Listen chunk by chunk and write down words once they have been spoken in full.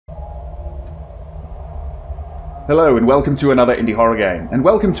Hello and welcome to another indie horror game, and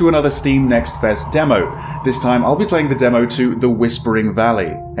welcome to another Steam Next Fest demo. This time I'll be playing the demo to The Whispering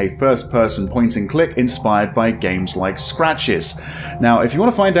Valley, a first-person point-and-click inspired by games like Scratches. Now, if you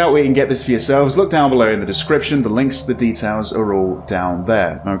want to find out where you can get this for yourselves, look down below in the description. The links, the details are all down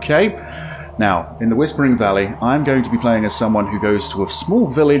there, okay? Now, in The Whispering Valley, I'm going to be playing as someone who goes to a small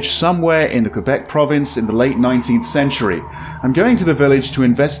village somewhere in the Quebec province in the late 19th century. I'm going to the village to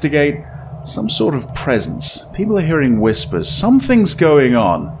investigate some sort of presence. People are hearing whispers. Something's going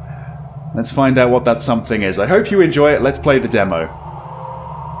on. Let's find out what that something is. I hope you enjoy it. Let's play the demo.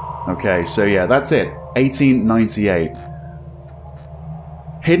 Okay, so yeah, that's it. 1898.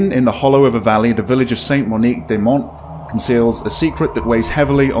 Hidden in the hollow of a valley, the village of Saint Monique de Mont conceals a secret that weighs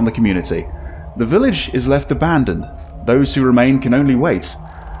heavily on the community. The village is left abandoned. Those who remain can only wait.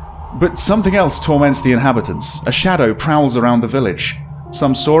 But something else torments the inhabitants. A shadow prowls around the village.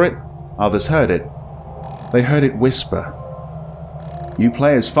 Some saw it, others heard it. They heard it whisper. You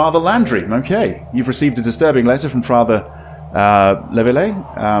play as Father Landry. Okay. You've received a disturbing letter from Father Leveille,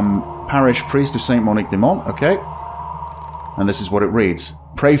 parish priest of Saint Monique de Mont. Okay. And this is what it reads.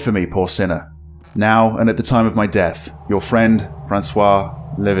 Pray for me, poor sinner. Now and at the time of my death. Your friend, Francois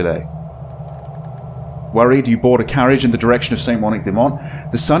Leveille. Worried, you board a carriage in the direction of Saint Monique de Mont.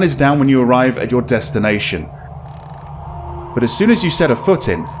 The sun is down when you arrive at your destination. But as soon as you set a foot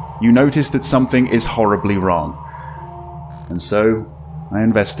in, you notice that something is horribly wrong. And so, I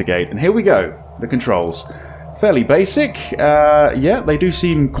investigate. And here we go. The controls. Fairly basic. Yeah, they do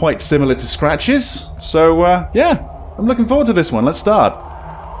seem quite similar to Scratches. So, yeah. I'm looking forward to this one. Let's start.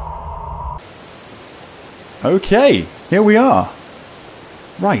 Okay. Here we are.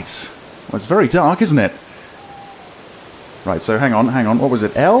 Right. Well, it's very dark, isn't it? Right, so hang on. What was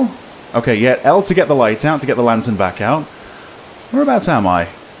it? L? Okay, yeah, L to get the light out, to get the lantern back out. Whereabouts am I?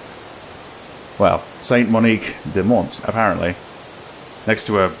 Well, Saint Monique de Mont, apparently. Next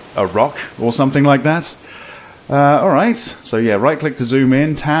to a rock or something like that. Alright, so yeah, right-click to zoom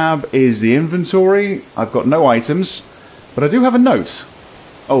in. Tab is the inventory. I've got no items, but I do have a note.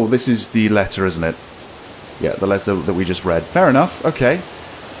 Oh, this is the letter, isn't it? Yeah, the letter that we just read. Fair enough, okay.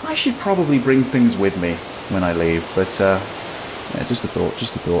 I should probably bring things with me when I leave, but, yeah, just a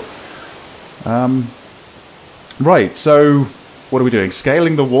thought. Right, so, what are we doing?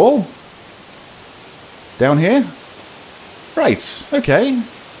 Scaling the wall? Down here? Right, okay.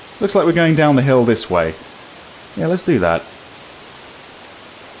 Looks like we're going down the hill this way. Yeah, let's do that.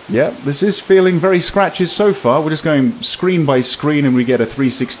 Yeah, this is feeling very Scratches so far. We're just going screen by screen and we get a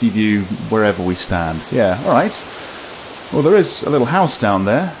 360 view wherever we stand. Yeah, alright. Well, there is a little house down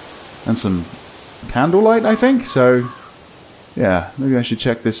there. And some candlelight, I think. So, yeah, maybe I should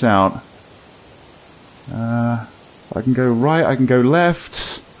check this out. I can go right, I can go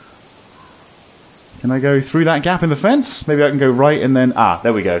left. Can I go through that gap in the fence? Maybe I can go right and then... Ah,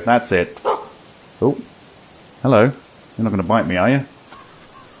 there we go. That's it. Oh. Hello. You're not going to bite me, are you?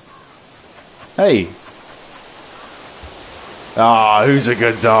 Hey. Ah, who's a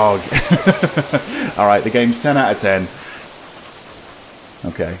good dog? Alright, the game's 10 out of 10.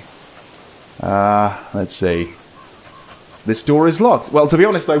 Okay. Let's see. This door is locked. Well, to be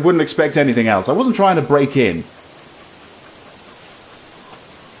honest, I wouldn't expect anything else. I wasn't trying to break in.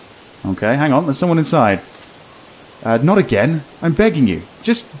 Okay, hang on. There's someone inside. Not again. I'm begging you.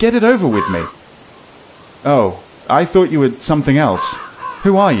 Just get it over with me. Oh, I thought you were something else.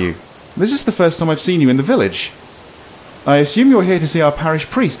 Who are you? This is the first time I've seen you in the village. I assume you're here to see our parish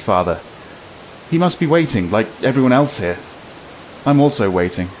priest, Father. He must be waiting, like everyone else here. I'm also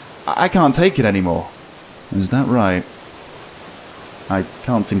waiting. I can't take it anymore. Is that right? I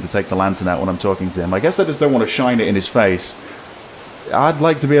can't seem to take the lantern out when I'm talking to him. I guess I just don't want to shine it in his face. I'd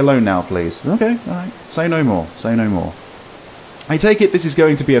like to be alone now, please. Okay, alright. Say no more. Say no more. I take it this is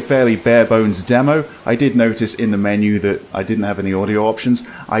going to be a fairly bare-bones demo. I did notice in the menu that I didn't have any audio options.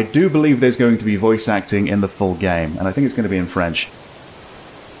 I do believe there's going to be voice acting in the full game, and I think it's going to be in French.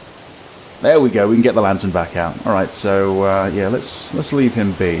 There we go, we can get the lantern back out. Alright, so, yeah, let's leave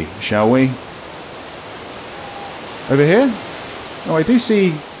him be, shall we? Over here? Oh, I do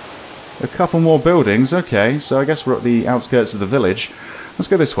see a couple more buildings. Okay, so I guess we're at the outskirts of the village. Let's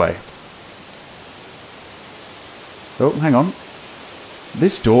go this way. Oh, hang on.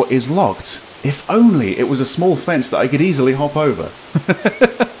 This door is locked. If only it was a small fence that I could easily hop over.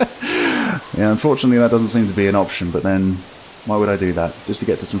 Yeah, unfortunately that doesn't seem to be an option, but then why would I do that? Just to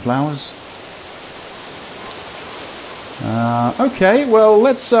get to some flowers? Okay, well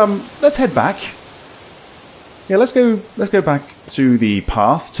let's head back. Yeah, let's go back to the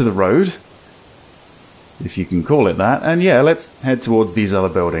path, to the road, if you can call it that, and yeah, let's head towards these other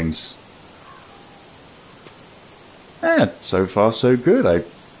buildings. So far so good. I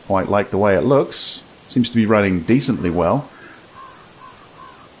quite like the way it looks. Seems to be running decently well.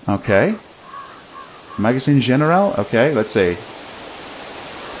 Okay. Magazine General? Okay, let's see.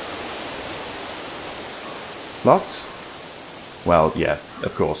 Locked? Well, yeah,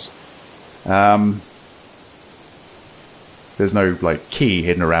 of course. There's no, like, key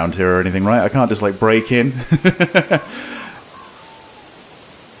hidden around here or anything, right? I can't just, like, break in.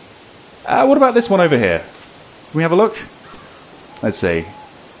 What about this one over here? Can we have a look? Let's see.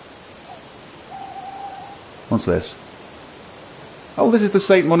 What's this? Oh, this is the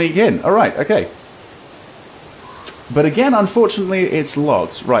St. Monique Inn. Alright, okay. But again, unfortunately, it's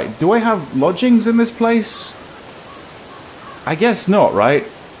locked. Right, do I have lodgings in this place? I guess not, right?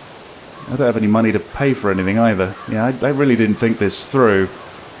 I don't have any money to pay for anything either. Yeah, I really didn't think this through.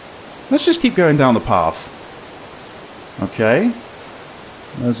 Let's just keep going down the path. Okay.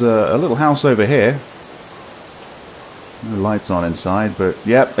 There's a little house over here. No lights on inside, but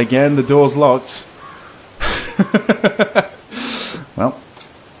yep, again, the door's locked. Well,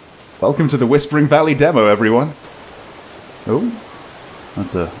 welcome to the Whispering Valley demo, everyone. Oh,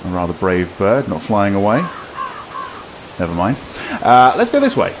 that's a rather brave bird, not flying away. Never mind. Let's go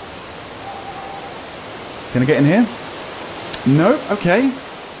this way. Can I get in here? No? Okay.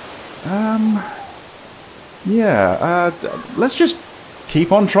 Yeah, let's just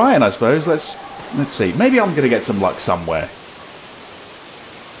keep on trying, I suppose. Let's see. Maybe I'm going to get some luck somewhere.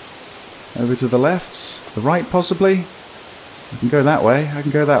 Over to the left. The right, possibly? I can go that way. I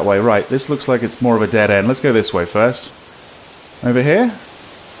can go that way. Right, this looks like it's more of a dead end. Let's go this way first. Over here.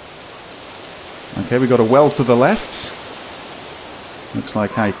 Okay, we got a well to the left. Looks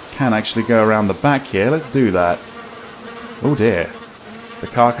like I can actually go around the back here. Let's do that. Oh dear. The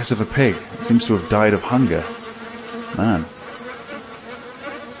carcass of a pig. It seems to have died of hunger. Man.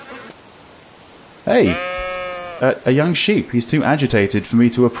 Hey! A young sheep. He's too agitated for me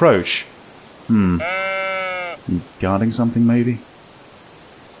to approach. Guarding something, maybe?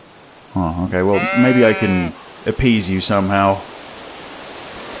 Oh, okay. Well, maybe I can appease you somehow.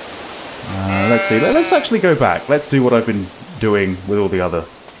 Let's see. Let's actually go back. Let's do what I've been doing with all the other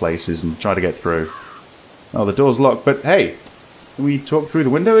places and try to get through. Oh, the door's locked, but hey! Can we talk through the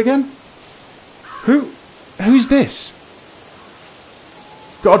window again? Who's this?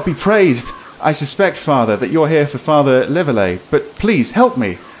 God be praised! I suspect, Father, that you're here for Father Levelet, but please, help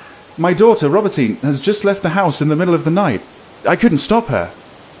me! My daughter, Robertine, has just left the house in the middle of the night. I couldn't stop her.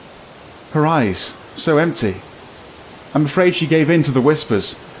 Her eyes, so empty. I'm afraid she gave in to the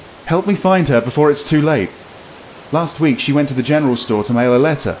whispers. Help me find her before it's too late. Last week she went to the general store to mail a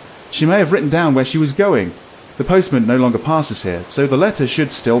letter. She may have written down where she was going. The postman no longer passes here, so the letter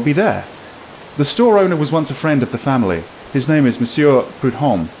should still be there. The store owner was once a friend of the family. His name is Monsieur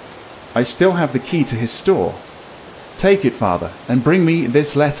Prudhomme. I still have the key to his store. Take it, Father, and bring me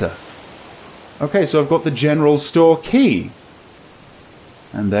this letter. Okay, so I've got the general store key.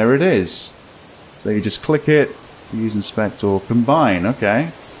 And there it is. So you just click it, use inspect or combine.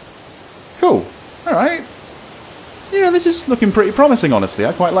 Okay. Cool. Alright. Yeah, this is looking pretty promising, honestly.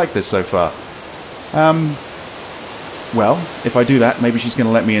 I quite like this so far. Well, if I do that, maybe she's going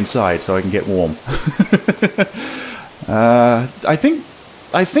to let me inside so I can get warm.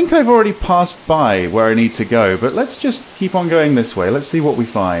 I think I've already passed by where I need to go, but let's just keep on going this way. Let's see what we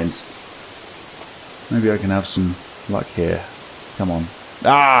find. Maybe I can have some luck here. Come on.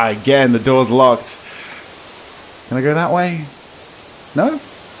 Ah, again, the door's locked. Can I go that way? No?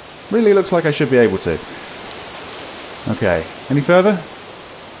 Really looks like I should be able to. Okay. Any further?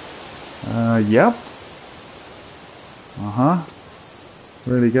 Yep. Uh-huh.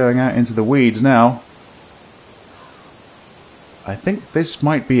 Really going out into the weeds now. I think this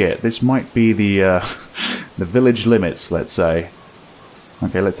might be it. This might be the the village limits, let's say.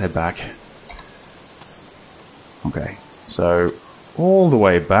 Okay, let's head back. Okay, so all the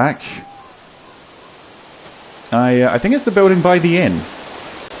way back. I think it's the building by the inn.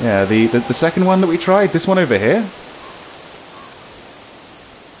 Yeah, the second one that we tried. This one over here.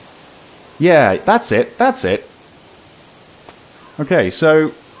 Yeah, that's it. That's it. Okay,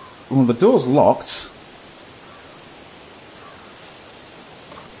 so well, the door's locked.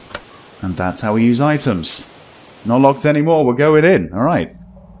 And that's how we use items. Not locked anymore, we're going in. Alright.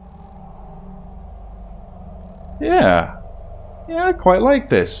 Yeah. Yeah, I quite like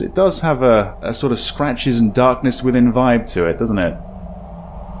this. It does have a sort of scratches and darkness within vibe to it, doesn't it?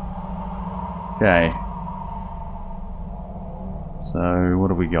 Okay. So,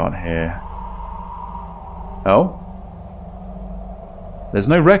 what have we got here? Oh? There's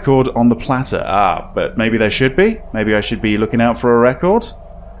no record on the platter. Ah, but maybe there should be? Maybe I should be looking out for a record?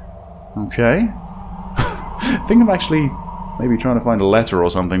 Okay. I think I'm actually maybe trying to find a letter or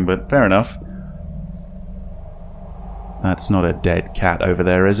something, but fair enough. That's not a dead cat over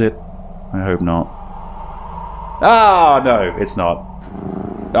there, is it? I hope not. Ah, no, it's not.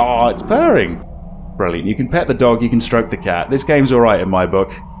 Oh, it's purring. Brilliant. You can pet the dog, you can stroke the cat. This game's alright in my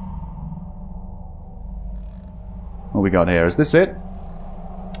book. What we got here? Is this it?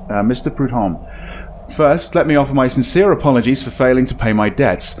 Mr. Prudhomme. First, let me offer my sincere apologies for failing to pay my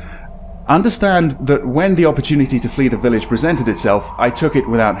debts. Understand that when the opportunity to flee the village presented itself, I took it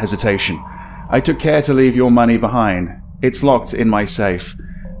without hesitation. I took care to leave your money behind. It's locked in my safe.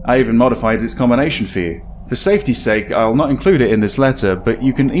 I even modified its combination for you. For safety's sake, I'll not include it in this letter, but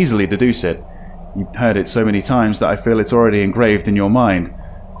you can easily deduce it. You've heard it so many times that I feel it's already engraved in your mind.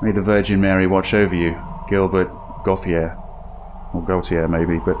 May the Virgin Mary watch over you. Gilbert Gauthier. Or Gautier,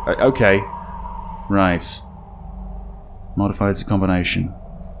 maybe, but okay. Right. Modified its combination.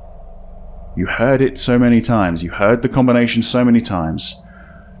 You heard it so many times. You heard the combination so many times.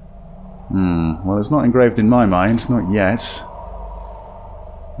 Well, it's not engraved in my mind. Not yet.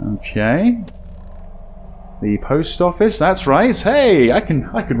 Okay. The post office, that's right. Hey, I can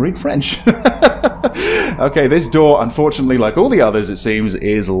read French. Okay, this door, unfortunately, like all the others, it seems,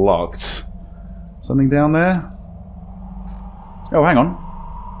 is locked. Something down there? Oh, hang on.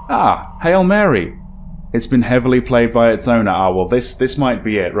 Ah, Hail Mary. It's been heavily played by its owner. Ah, well, this might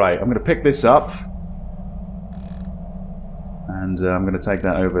be it. Right, I'm going to pick this up. And I'm going to take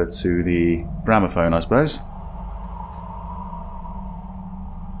that over to the gramophone, I suppose.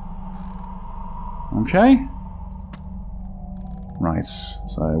 Okay. Right,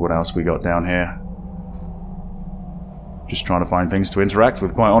 so what else we got down here? Just trying to find things to interact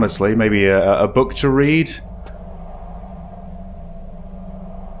with, quite honestly. Maybe a book to read?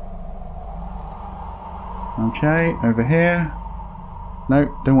 Okay, over here.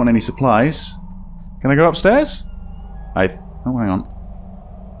 No, don't want any supplies. Can I go upstairs? Oh, hang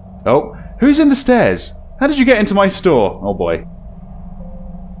on. Oh, who's in the stairs? How did you get into my store? Oh boy.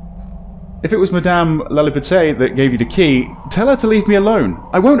 If it was Madame Laliberte that gave you the key, tell her to leave me alone.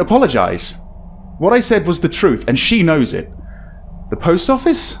 I won't apologize. What I said was the truth, and she knows it. The post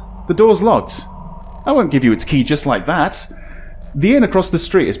office? The door's locked. I won't give you its key just like that. The inn across the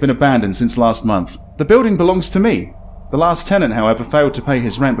street has been abandoned since last month. The building belongs to me. The last tenant, however, failed to pay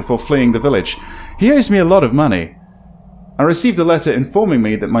his rent before fleeing the village. He owes me a lot of money. I received a letter informing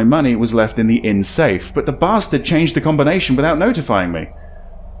me that my money was left in the inn safe, but the bastard changed the combination without notifying me.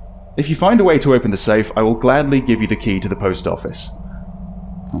 If you find a way to open the safe, I will gladly give you the key to the post office.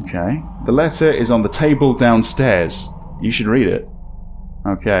 Okay. The letter is on the table downstairs. You should read it.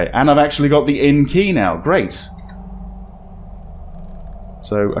 Okay. And I've actually got the inn key now. Great.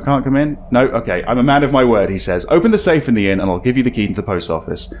 So, I can't come in? No? Okay. I'm a man of my word, he says. Open the safe in the inn and I'll give you the key to the post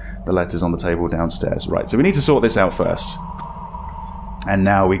office. The letter's on the table downstairs. Right. So we need to sort this out first. And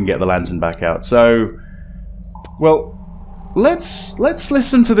now we can get the lantern back out. So, well, let's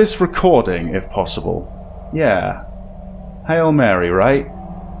listen to this recording, if possible. Yeah. Hail Mary, right?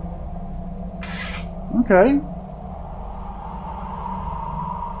 Okay.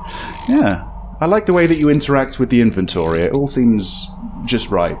 Yeah. I like the way that you interact with the inventory. It all seems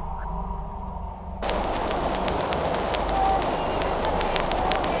just right.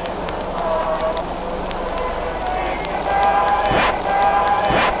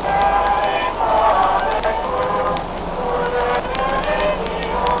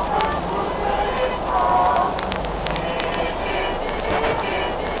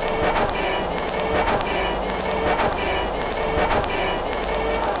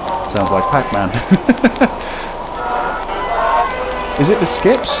 Sounds like Pac-Man. Is it the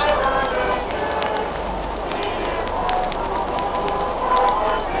skips?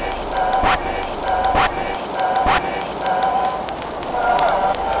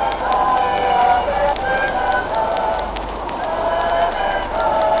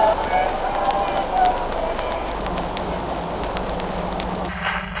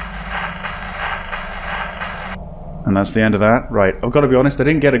 And that's the end of that. Right, I've got to be honest, I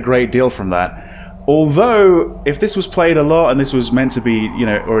didn't get a great deal from that. Although, if this was played a lot and this was meant to be, you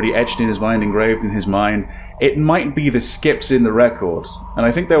know, already etched in his mind, engraved in his mind, it might be the skips in the record. And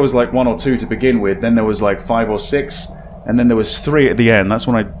I think there was like 1 or 2 to begin with, then there was like 5 or 6, and then there was 3 at the end. That's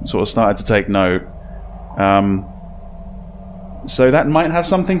when I sort of started to take note. So that might have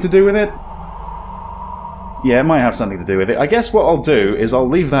something to do with it? Yeah, it might have something to do with it. I guess what I'll do is I'll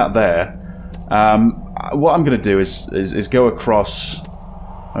leave that there. What I'm going to do is go across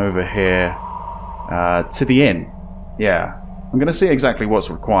over here to the inn. Yeah. I'm going to see exactly what's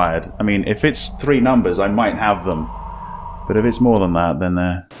required. I mean, if it's 3 numbers, I might have them. But if it's more than that, then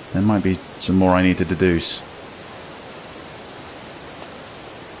there might be some more I need to deduce.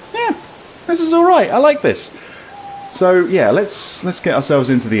 This is alright, I like this. So, yeah, let's get ourselves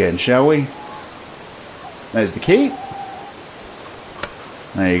into the inn, shall we? There's the key.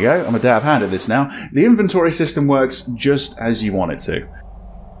 There you go, I'm a dab hand at this now. The inventory system works just as you want it to.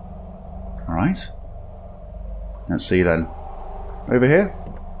 Alright. Let's see then. Over here?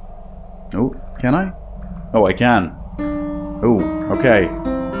 Oh, can I? Oh, I can. Oh, okay.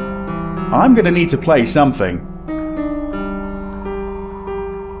 I'm gonna need to play something.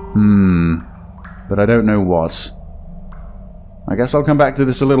 But I don't know what. I guess I'll come back to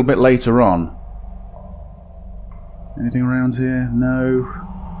this a little bit later on. Anything around here? No.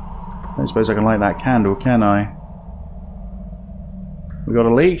 I don't suppose I can light that candle, can I? We got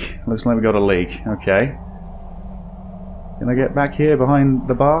a leak? Looks like we got a leak. Okay. Can I get back here behind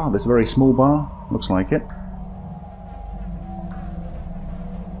the bar? This very small bar? Looks like it.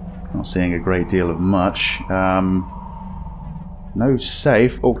 Not seeing a great deal of much. No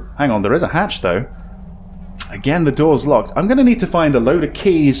safe. Oh, hang on, there is a hatch though. Again, the door's locked. I'm going to need to find a load of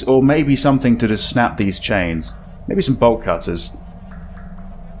keys or maybe something to just snap these chains. Maybe some bolt cutters.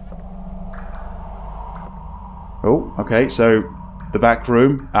 Oh, okay, so the back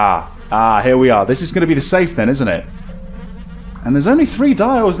room. Here we are. This is going to be the safe then, isn't it? And there's only 3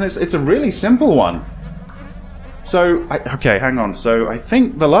 dials and it's a really simple one. So, okay, hang on. So I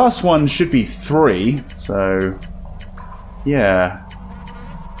think the last one should be 3. So, yeah.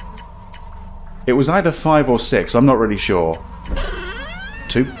 It was either 5 or 6, I'm not really sure.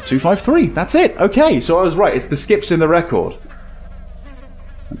 253, that's it! Okay, so I was right, it's the skips in the record.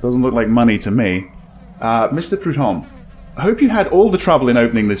 That doesn't look like money to me. Mr. Prudhomme, I hope you had all the trouble in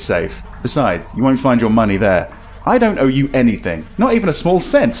opening this safe. Besides, you won't find your money there. I don't owe you anything, not even a small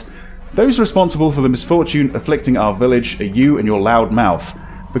cent. Those responsible for the misfortune afflicting our village are you and your loud mouth.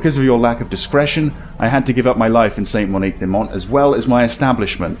 Because of your lack of discretion, I had to give up my life in Saint Monique de Mont as well as my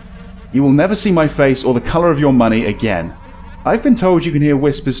establishment. You will never see my face or the colour of your money again. I've been told you can hear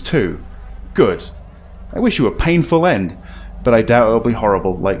whispers too. Good. I wish you a painful end, but I doubt it'll be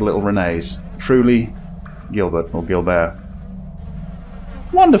horrible like little Renee's. Truly, Gilbert or Gilbert.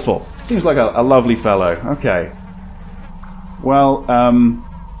 Wonderful. Seems like a lovely fellow. Okay. Well,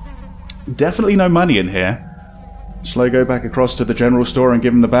 definitely no money in here. Shall I go back across to the general store and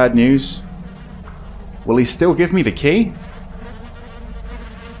give him the bad news? Will he still give me the key?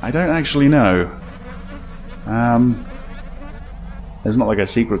 I don't actually know. There's not like a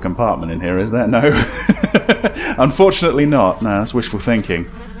secret compartment in here, is there? No. Unfortunately not. No, that's wishful thinking.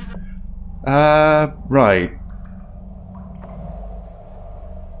 Right.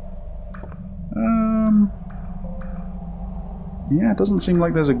 Yeah, it doesn't seem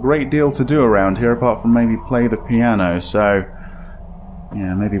like there's a great deal to do around here apart from maybe play the piano, so...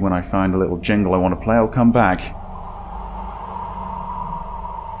 Yeah, maybe when I find a little jingle I want to play, I'll come back.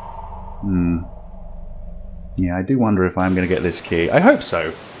 Yeah, I do wonder if I'm going to get this key. I hope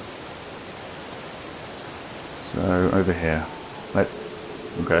so. So, over here.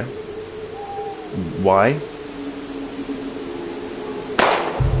 Okay. Why?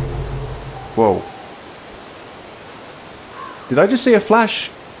 Whoa. Did I just see a flash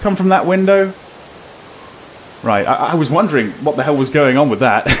come from that window? Right, I was wondering what the hell was going on with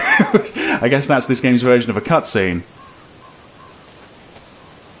that. I guess that's this game's version of a cutscene.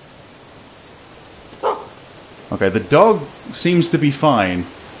 Okay, the dog seems to be fine.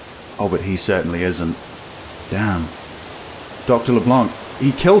 Oh, but he certainly isn't. Damn. Dr. LeBlanc,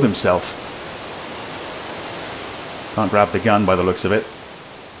 he killed himself. Can't grab the gun by the looks of it.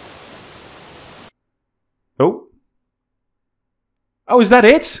 Oh. Oh, is that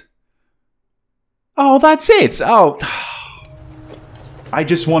it? Oh, that's it! Oh. I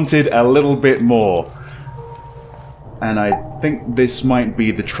just wanted a little bit more. And I think this might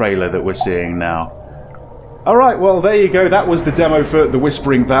be the trailer that we're seeing now. Alright, well there you go, that was the demo for The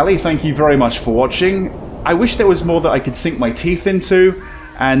Whispering Valley. Thank you very much for watching. I wish there was more that I could sink my teeth into,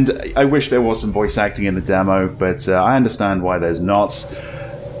 and I wish there was some voice acting in the demo, but I understand why there's not.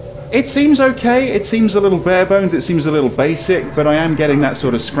 It seems okay, it seems a little bare bones, it seems a little basic, but I am getting that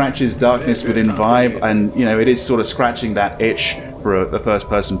sort of scratches darkness within vibe, and you know, it is sort of scratching that itch for the first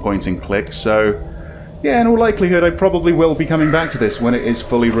person point and click, so yeah, in all likelihood I probably will be coming back to this when it is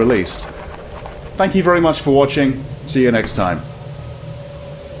fully released. Thank you very much for watching. See you next time.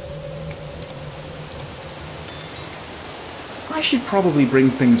 I should probably bring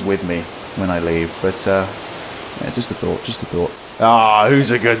things with me when I leave, but yeah, just a thought, just a thought. Ah,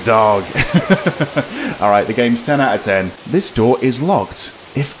 who's a good dog? Alright, the game's 10 out of 10. This door is locked.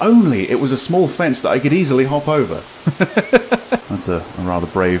 If only it was a small fence that I could easily hop over. That's a rather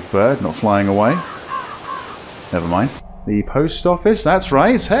brave bird, not flying away. Never mind. The post office, that's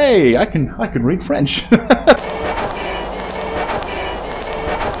right. Hey, I can read French.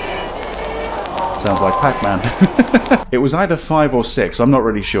 Sounds like Pac-Man. It was either 5 or 6, I'm not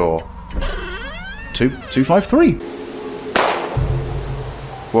really sure. 253.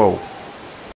 Whoa.